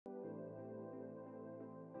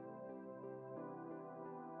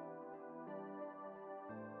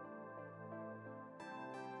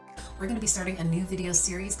We're going to be starting a new video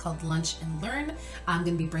series called Lunch and Learn. I'm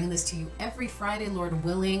going to be bringing this to you every Friday, Lord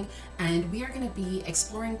willing, and we are going to be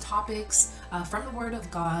exploring topics from the Word of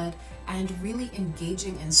God and really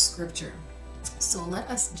engaging in Scripture. So let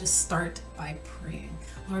us just start by praying.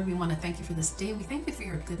 Lord, we want to thank you for this day. We thank you for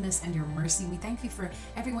your goodness and your mercy. We thank you for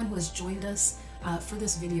everyone who has joined us for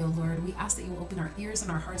this video, Lord. We ask that you will open our ears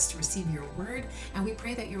and our hearts to receive your word, and we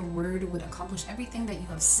pray that your word would accomplish everything that you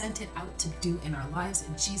have sent it out to do in our lives.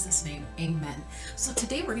 In Jesus' name, amen. So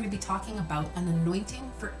today we're going to be talking about an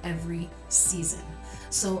anointing for every season.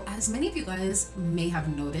 So as many of you guys may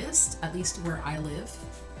have noticed, at least where I live,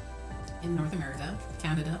 in North America,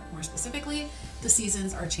 Canada more specifically, the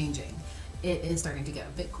seasons are changing. It is starting to get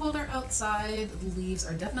a bit colder outside, the leaves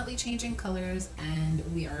are definitely changing colors, and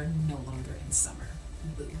we are no longer in summer.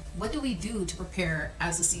 Boo. What do we do to prepare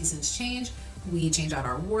as the seasons change? We change out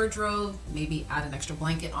our wardrobe, maybe add an extra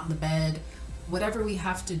blanket on the bed, whatever we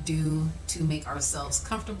have to do to make ourselves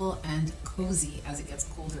comfortable and cozy as it gets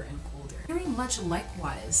colder and colder. Very much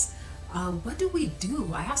likewise, what do we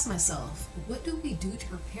do? I asked myself, what do we do to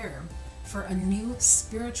prepare for a new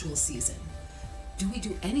spiritual season? Do we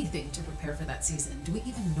do anything to prepare for that season? Do we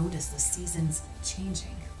even notice the seasons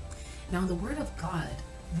changing? Now, in the Word of God,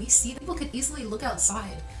 we see that people could easily look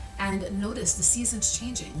outside and notice the seasons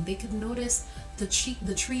changing. They could notice the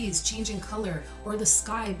trees changing color or the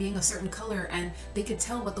sky being a certain color, and they could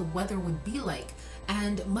tell what the weather would be like.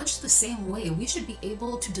 And much the same way, we should be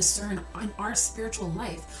able to discern in our spiritual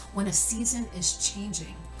life when a season is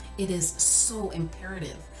changing. It is so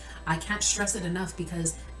imperative. I can't stress it enough,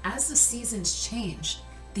 because as the seasons change,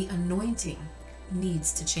 the anointing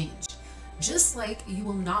needs to change. Just like you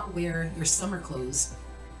will not wear your summer clothes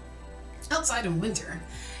outside in winter,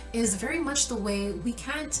 is very much the way we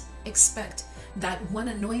can't expect that one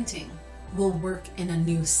anointing will work in a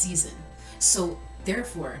new season. So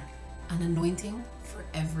therefore, an anointing for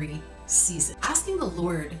every season. Asking the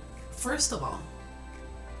Lord, first of all,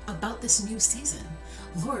 about this new season.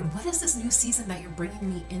 Lord, what is this new season that you're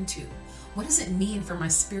bringing me into? What does it mean for my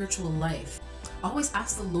spiritual life? Always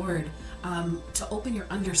ask the Lord to open your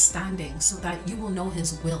understanding so that you will know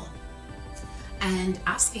His will. And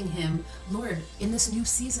asking Him, Lord, in this new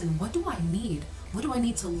season, what do I need? What do I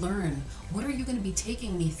need to learn? What are you going to be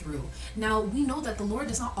taking me through? Now, we know that the Lord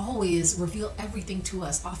does not always reveal everything to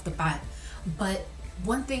us off the bat, but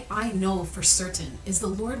one thing I know for certain is the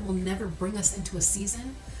Lord will never bring us into a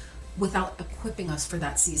season without equipping us for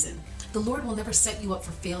that season. The Lord will never set you up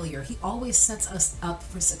for failure. He always sets us up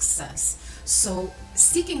for success. So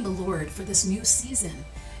seeking the Lord for this new season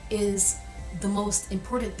is the most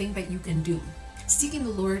important thing that you can do. Seeking the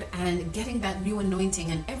Lord and getting that new anointing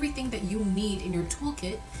and everything that you need in your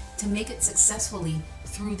toolkit to make it successfully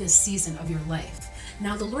through this season of your life.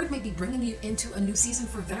 Now, the Lord may be bringing you into a new season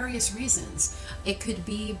for various reasons. It could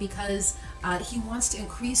be because He wants to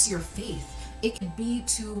increase your faith. It could be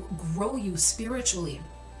to grow you spiritually,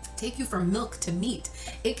 take you from milk to meat.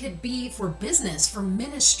 It could be for business, for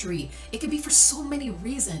ministry. It could be for so many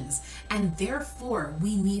reasons. And therefore,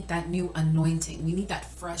 we need that new anointing. We need that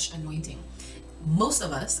fresh anointing. Most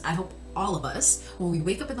of us, I hope all of us, when we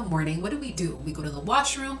wake up in the morning, what do? We go to the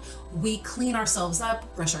washroom, we clean ourselves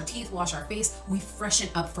up, brush our teeth, wash our face, we freshen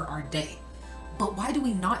up for our day. But why do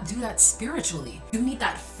we not do that spiritually? You need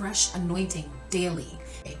that fresh anointing daily.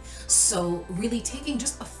 So really taking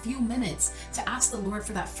just a few minutes to ask the Lord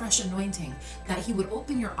for that fresh anointing, that He would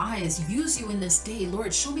open your eyes, use you in this day.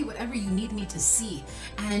 Lord, show me whatever you need me to see,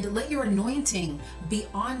 and let your anointing be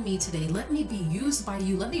on me today. Let me be used by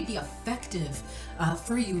you. Let me be effective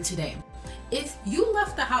for you today. If you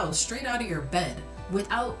left the house straight out of your bed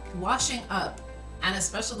without washing up and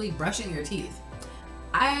especially brushing your teeth,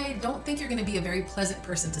 I don't think you're going to be a very pleasant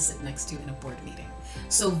person to sit next to in a board meeting.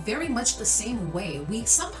 So very much the same way, we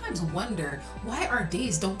sometimes wonder why our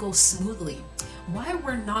days don't go smoothly, why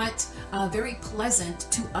we're not very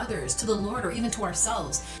pleasant to others, to the Lord, or even to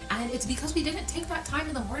ourselves. And it's because we didn't take that time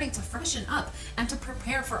in the morning to freshen up and to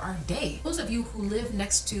prepare for our day. Those of you who live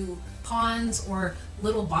next to ponds or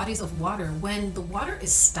little bodies of water, when the water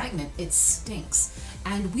is stagnant, it stinks.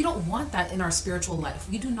 And we don't want that in our spiritual life.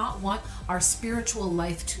 We do not want our spiritual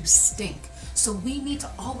life to stink. So we need to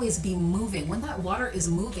always be moving. When that water is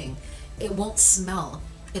moving, it won't smell.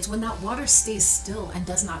 It's when that water stays still and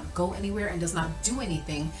does not go anywhere and does not do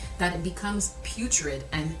anything that it becomes putrid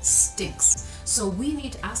and stinks. So we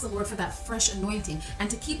need to ask the Lord for that fresh anointing and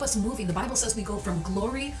to keep us moving. The Bible says we go from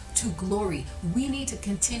glory to glory. We need to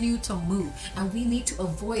continue to move, and we need to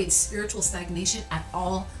avoid spiritual stagnation at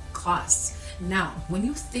all costs. Now, when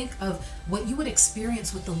you think of what you would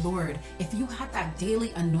experience with the Lord, if you had that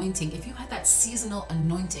daily anointing, if you had that seasonal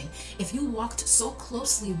anointing, if you walked so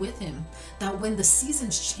closely with Him that when the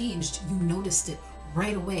seasons changed, you noticed it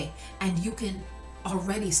right away, and you can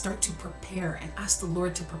already start to prepare and ask the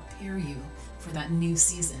Lord to prepare you for that new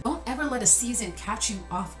season. Don't ever let a season catch you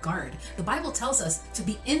off guard. The Bible tells us to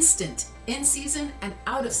be instant, in season and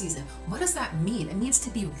out of season. What does that mean? It means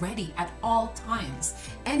to be ready at all times.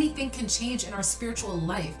 Anything can change in our spiritual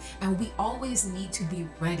life, and we always need to be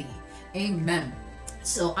ready. Amen.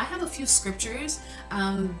 So I have a few scriptures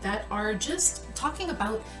that are just talking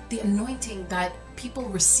about the anointing that people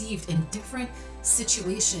received in different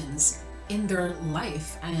situations in their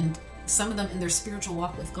life, and some of them in their spiritual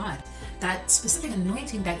walk with God. That specific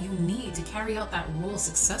anointing that you need to carry out that role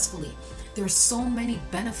successfully. There are so many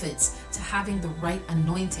benefits to having the right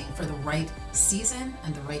anointing for the right season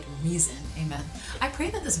and the right reason. Amen. I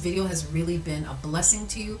pray that this video has really been a blessing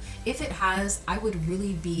to you. If it has, I would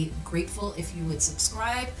really be grateful if you would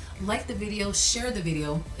subscribe, like the video, share the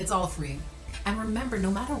video. It's all free. And remember,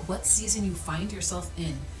 no matter what season you find yourself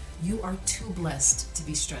in, you are too blessed to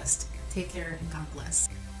be stressed. Take care and God bless.